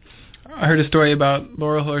 60s. I heard a story about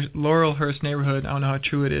Laurelhurst neighborhood. I don't know how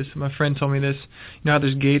true it is. My friend told me this. How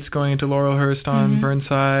there's gates going into Laurelhurst on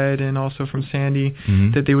Burnside and also from Sandy,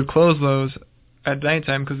 that they would close those at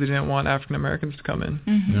nighttime because they didn't want African Americans to come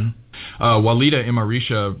in. Walida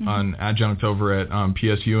Imarisha, an adjunct over at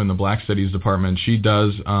PSU in the Black Studies department, she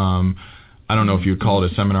does, I don't know if you would call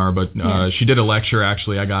it a seminar, but she did a lecture,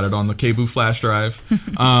 actually. I got it on the KBOO flash drive.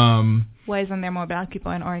 Why isn't there more black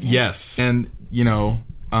people in Oregon? Yes, and,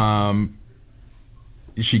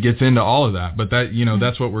 she gets into all of that, but that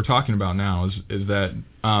that's what we're talking about now is that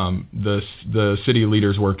the city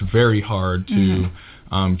leaders worked very hard to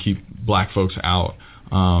keep black folks out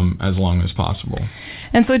as long as possible.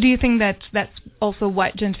 And so, do you think that that's also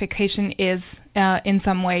what gentrification is in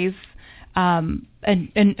some ways,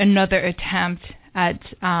 another attempt at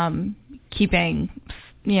keeping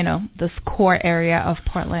this core area of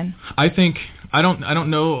Portland? I think I don't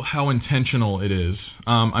know how intentional it is.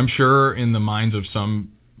 I'm sure in the minds of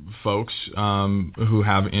some folks who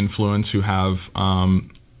have influence, who have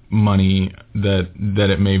money, that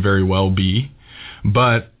it may very well be.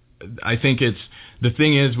 But I think the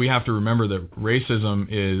thing is, we have to remember that racism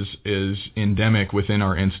is endemic within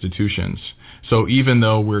our institutions. So even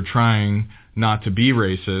though we're trying not to be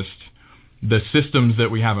racist, the systems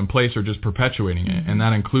that we have in place are just perpetuating it, and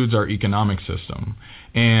that includes our economic system.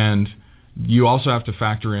 And you also have to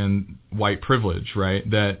factor in white privilege, right?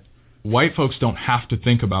 That white folks don't have to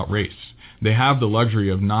think about race. They have the luxury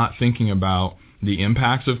of not thinking about the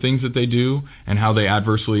impacts of things that they do and how they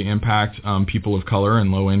adversely impact people of color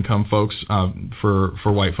and low-income folks for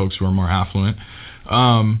white folks who are more affluent.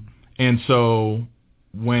 And so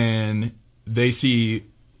when they see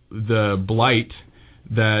the blight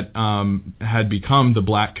that had become the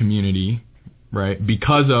black community, right,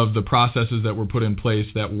 because of the processes that were put in place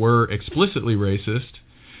that were explicitly racist,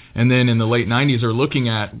 and then in the late 90s are looking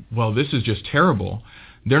at, well, this is just terrible.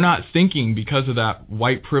 They're not thinking, because of that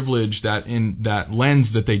white privilege, that in that lens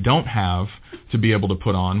that they don't have to be able to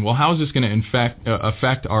put on, well, how is this going to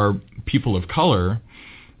affect our people of color?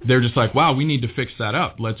 They're just like, wow, we need to fix that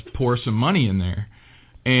up. Let's pour some money in there.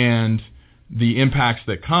 And the impacts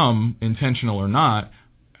that come, intentional or not,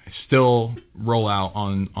 still roll out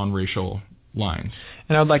on racial lines.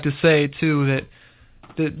 And I would like to say, too, that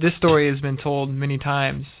this story has been told many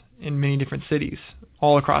times in many different cities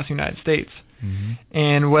all across the United States. Mm-hmm.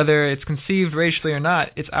 And whether it's conceived racially or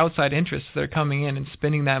not, it's outside interests that are coming in and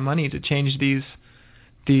spending that money to change these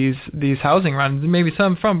housing runs. Maybe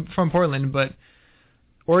some from Portland, but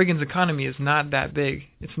Oregon's economy is not that big.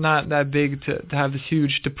 It's not that big to have this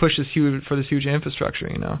huge, to push this huge infrastructure,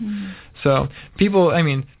 you know. Mm-hmm. So people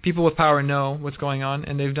with power know what's going on,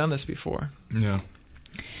 and they've done this before. Yeah.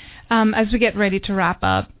 As we get ready to wrap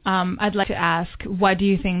up, I'd like to ask, what do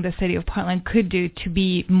you think the city of Portland could do to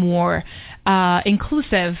be more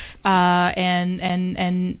inclusive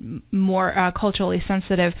and more culturally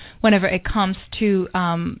sensitive whenever it comes to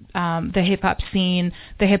the hip-hop scene,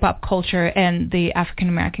 the hip-hop culture, and the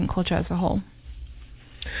African-American culture as a whole?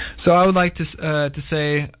 So I would like to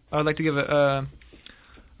say, I would like to give a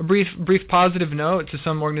brief positive note to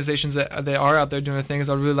some organizations that they are out there doing things.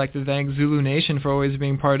 I'd really like to thank Zulu Nation for always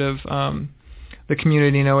being part of the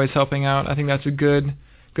community and always helping out. I think that's a good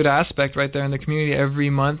aspect right there in the community. Every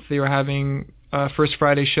month they were having First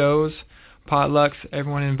Friday shows, potlucks,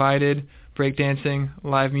 everyone invited, breakdancing,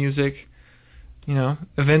 live music, you know,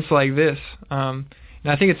 events like this. And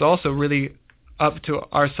I think it's also really up to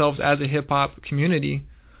ourselves as a hip-hop community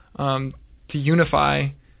to unify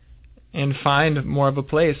and find more of a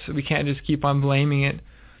place. We can't just keep on blaming it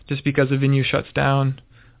just because a venue shuts down,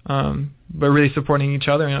 but really supporting each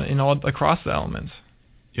other in all across the elements.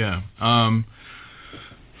 Yeah.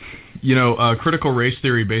 Critical race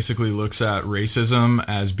theory basically looks at racism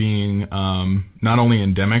as being not only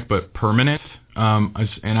endemic but permanent. And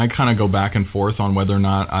I kind of go back and forth on whether or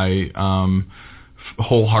not I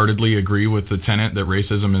wholeheartedly agree with the tenet that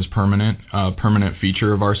racism is permanent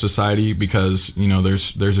feature of our society, because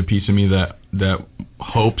there's a piece of me that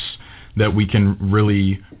hopes that we can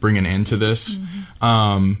really bring an end to this.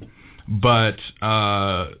 Mm-hmm.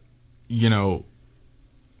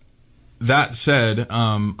 That said,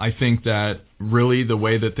 I think that really the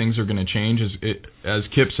way that things are going to change is, as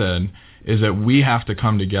Kipp said, is that we have to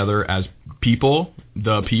come together as people,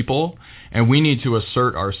 and we need to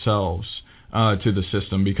assert ourselves to the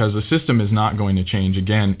system, because the system is not going to change.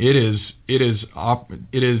 Again, its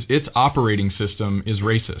operating system is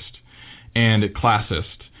racist and classist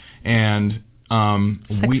and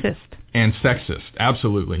sexist. And sexist,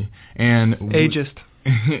 absolutely, and ageist.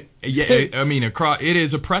 Yeah, I mean, it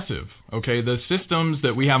is oppressive. Okay, the systems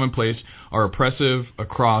that we have in place are oppressive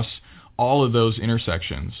across all of those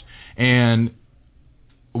intersections, and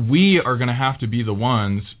we are going to have to be the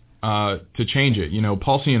ones to change it.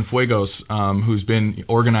 Paul Cienfuegos, who's been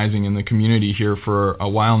organizing in the community here for a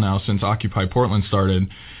while now, since Occupy Portland started,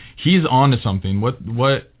 he's on to something. What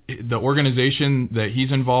the organization that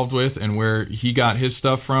he's involved with and where he got his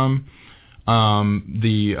stuff from,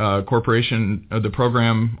 the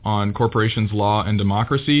program on corporations, law, and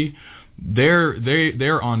democracy,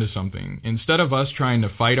 they're onto something. Instead of us trying to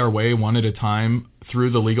fight our way one at a time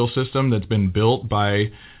through the legal system that's been built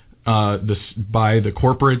by the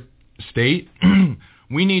corporate state,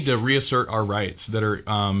 we need to reassert our rights that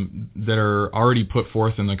are already put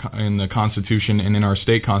forth in the Constitution and in our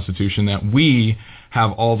state constitution, that we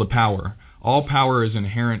have all the power. All power is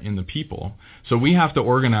inherent in the people. So we have to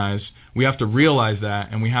organize, we have to realize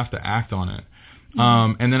that, and we have to act on it.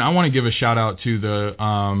 And then I want to give a shout out to the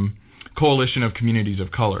Coalition of Communities of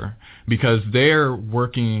Color, because they're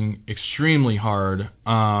working extremely hard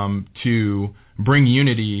to bring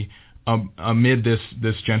unity amid this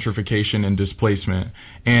gentrification and displacement,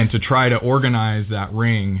 and to try to organize that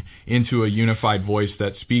ring into a unified voice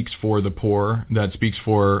that speaks for the poor, that speaks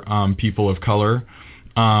for people of color,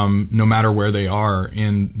 no matter where they are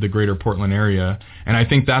in the greater Portland area. And I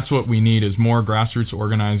think that's what we need, is more grassroots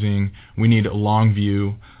organizing. We need a long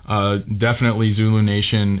view. Definitely Zulu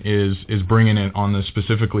Nation is bringing it on the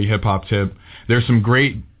specifically hip-hop tip. There's some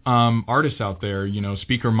great artists out there,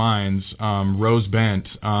 Speaker Minds, Rose Bent,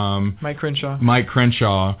 Mike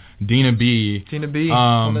Crenshaw, Dina B,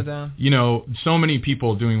 hold it down. So many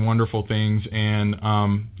people doing wonderful things, and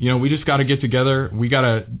we just got to get together. We got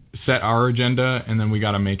to set our agenda, and then we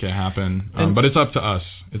got to make it happen. But it's up to us.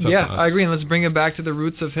 I agree. And let's bring it back to the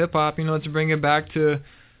roots of hip hop. Let's bring it back to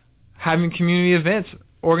having community events,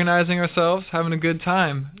 organizing ourselves, having a good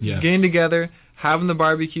time, getting together, having the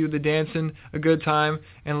barbecue, the dancing, a good time,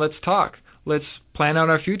 and let's talk. Let's plan out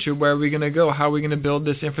our future. Where are we going to go? How are we going to build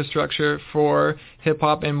this infrastructure for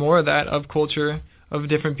hip-hop and more of that, of culture, of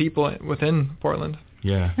different people within Portland?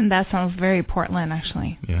 Yeah. And that sounds very Portland,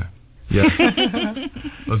 actually. Yeah.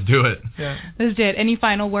 Let's do it. Yeah. Let's do it. Any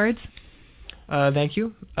final words? Thank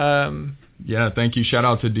you. Yeah, thank you. Shout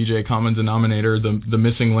out to DJ Common Denominator, the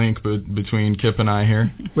missing link between Kipp and I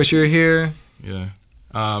here. Wish you were here. Yeah.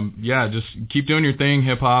 Just keep doing your thing,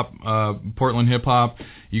 hip hop, Portland hip hop.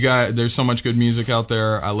 You guys, there's so much good music out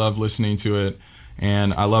there. I love listening to it,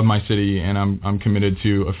 and I love my city, and I'm committed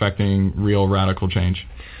to affecting real radical change.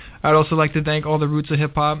 I'd also like to thank all the roots of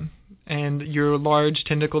hip hop and your large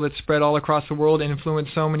tentacle that's spread all across the world and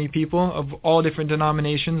influenced so many people of all different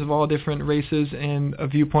denominations, of all different races and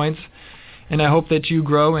viewpoints. And I hope that you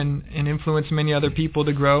grow and influence many other people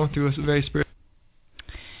to grow through a very spiritual.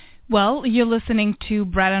 Well, you're listening to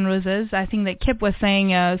Bread and Roses. I think that Kipp was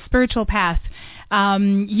saying a spiritual path.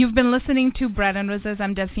 You've been listening to Bread and Roses.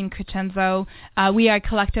 I'm Delphine Crescenzo. We are a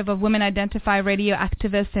collective of women identified radio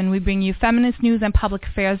activists, and we bring you feminist news and public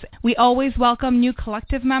affairs. We always welcome new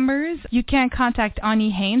collective members. You can contact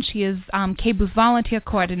Ani Hain. She is KBOO's volunteer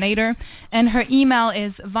coordinator, and her email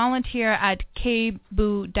is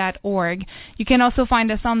volunteer@kboo.org. You can also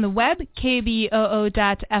find us on the web,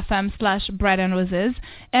 kboo.fm/Bread and Roses,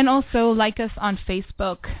 and also like us on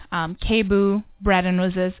Facebook. KBOO Bread and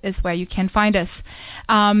Roses is where you can find us.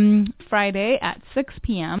 Friday at 6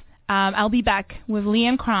 p.m. I'll be back with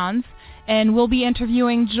Leanne Kranz, and we'll be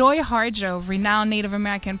interviewing Joy Harjo, renowned Native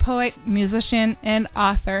American poet, musician, and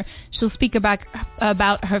author. She'll speak about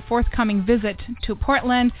her forthcoming visit to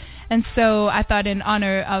Portland. And so I thought in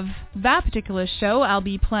honor of that particular show, I'll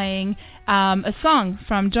be playing a song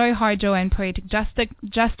from Joy Harjo and Poetic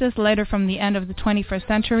Justice, Letter from the End of the 21st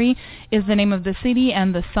Century is the name of the city,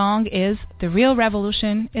 and the song is The Real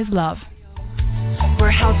Revolution is Love.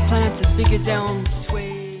 Where houseplants are bigger down this way.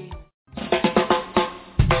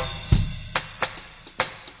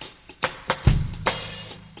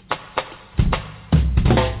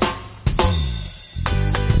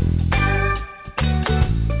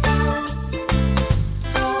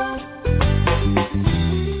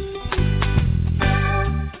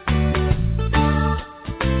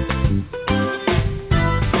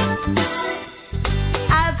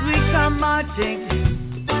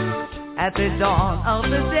 At the dawn of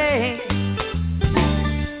the day,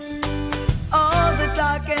 all the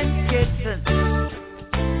darkened kitchens,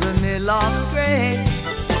 the mill-off gray,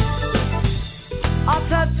 are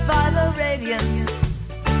touched by the radiance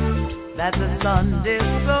that the sun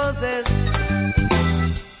discloses.